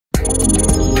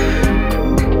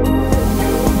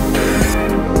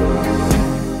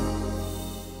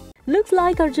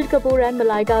like Arjun Kapoor and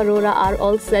Malaika Arora are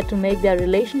all set to make their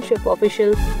relationship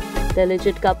official. The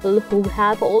alleged couple, who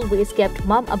have always kept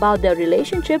mum about their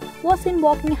relationship, was seen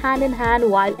walking hand in hand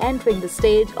while entering the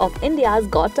stage of India's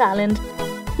Got Talent.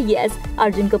 Yes,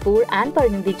 Arjun Kapoor and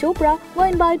Parineeti Chopra were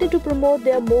invited to promote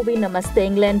their movie Namaste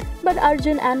England, but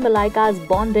Arjun and Malaika's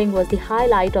bonding was the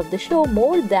highlight of the show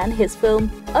more than his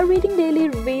film. A Reading Daily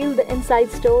revealed the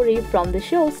inside story from the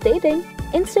show, stating,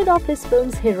 instead of his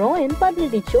film's heroine,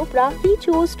 Parineeti Chopra, he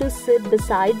chose to sit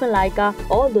beside Malaika.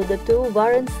 Although the two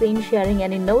weren't seen sharing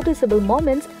any noticeable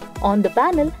moments on the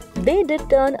panel, they did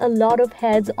turn a lot of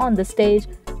heads on the stage.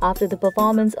 After the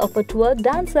performance of a twerk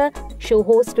dancer, show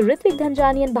host Ritwik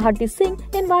Dhanjani and Bharti Singh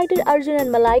invited Arjun and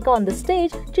Malaika on the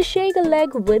stage to shake a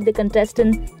leg with the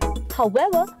contestants.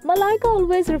 However, Malaika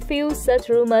always refused such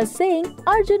rumors, saying,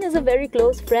 Arjun is a very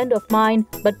close friend of mine,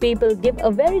 but people give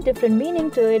a very different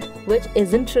meaning to it, which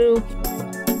isn't true.